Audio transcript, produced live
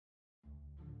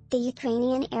the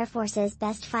Ukrainian Air Force's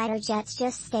best fighter jets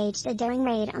just staged a daring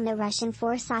raid on the Russian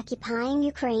force occupying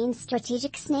Ukraine's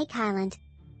strategic Snake Island.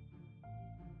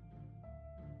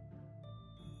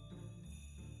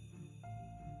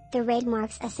 The raid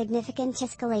marks a significant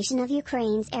escalation of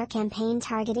Ukraine's air campaign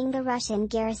targeting the Russian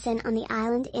garrison on the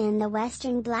island in the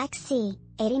western Black Sea,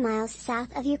 80 miles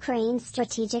south of Ukraine's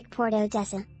strategic port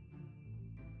Odessa.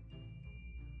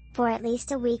 For at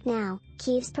least a week now,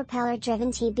 Kyiv's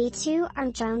propeller-driven TB2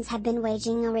 armed drones have been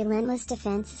waging a relentless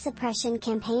defense-suppression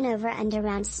campaign over and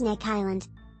around Snake Island.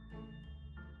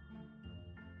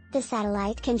 The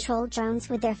satellite-controlled drones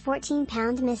with their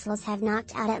 14-pound missiles have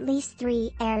knocked out at least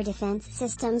 3 air defense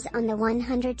systems on the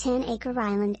 110-acre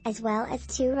island as well as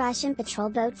 2 Russian patrol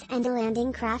boats and a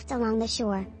landing craft along the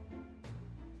shore,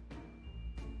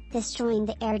 destroying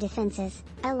the air defenses,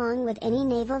 along with any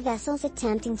naval vessels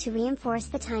attempting to reinforce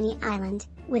the tiny island,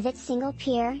 with its single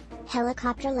pier,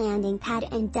 helicopter landing pad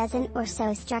and dozen or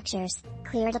so structures,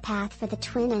 cleared a path for the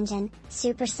twin-engine,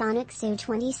 supersonic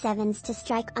Su-27s to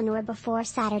strike on or before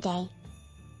Saturday.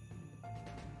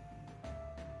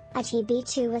 A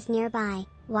TB2 was nearby,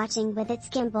 watching with its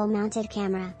gimbal-mounted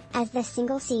camera, as the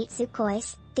single-seat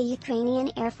Sukhois, the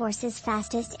Ukrainian Air Force's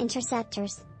fastest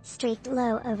interceptors, streaked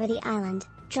low over the island,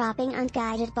 dropping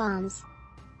unguided bombs.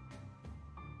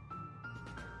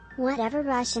 Whatever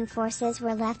Russian forces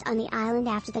were left on the island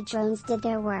after the drones did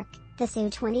their work, the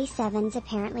Su-27s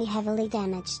apparently heavily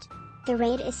damaged. The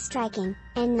raid is striking,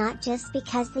 and not just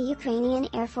because the Ukrainian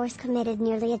Air Force committed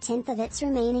nearly a tenth of its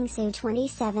remaining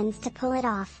Su-27s to pull it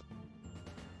off.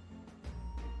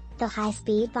 The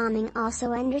high-speed bombing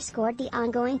also underscored the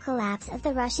ongoing collapse of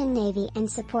the Russian Navy and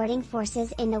supporting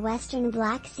forces in the western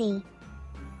Black Sea.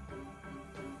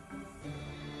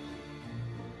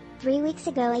 3 weeks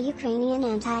ago a Ukrainian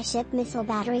anti-ship missile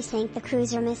battery sank the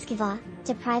cruiser Moskva,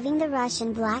 depriving the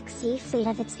Russian Black Sea Fleet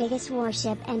of its biggest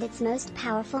warship and its most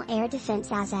powerful air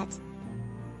defense asset.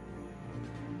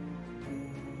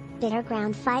 Bitter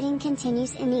ground fighting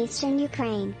continues in eastern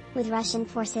Ukraine, with Russian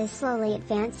forces slowly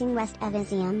advancing west of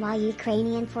Izium while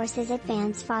Ukrainian forces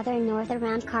advance farther north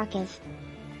around Kharkiv.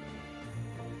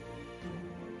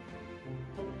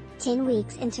 10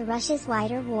 weeks into Russia's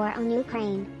wider war on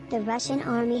Ukraine, the Russian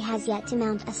army has yet to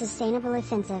mount a sustainable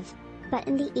offensive. But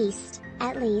in the east,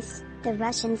 at least, the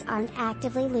Russians aren't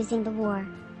actively losing the war.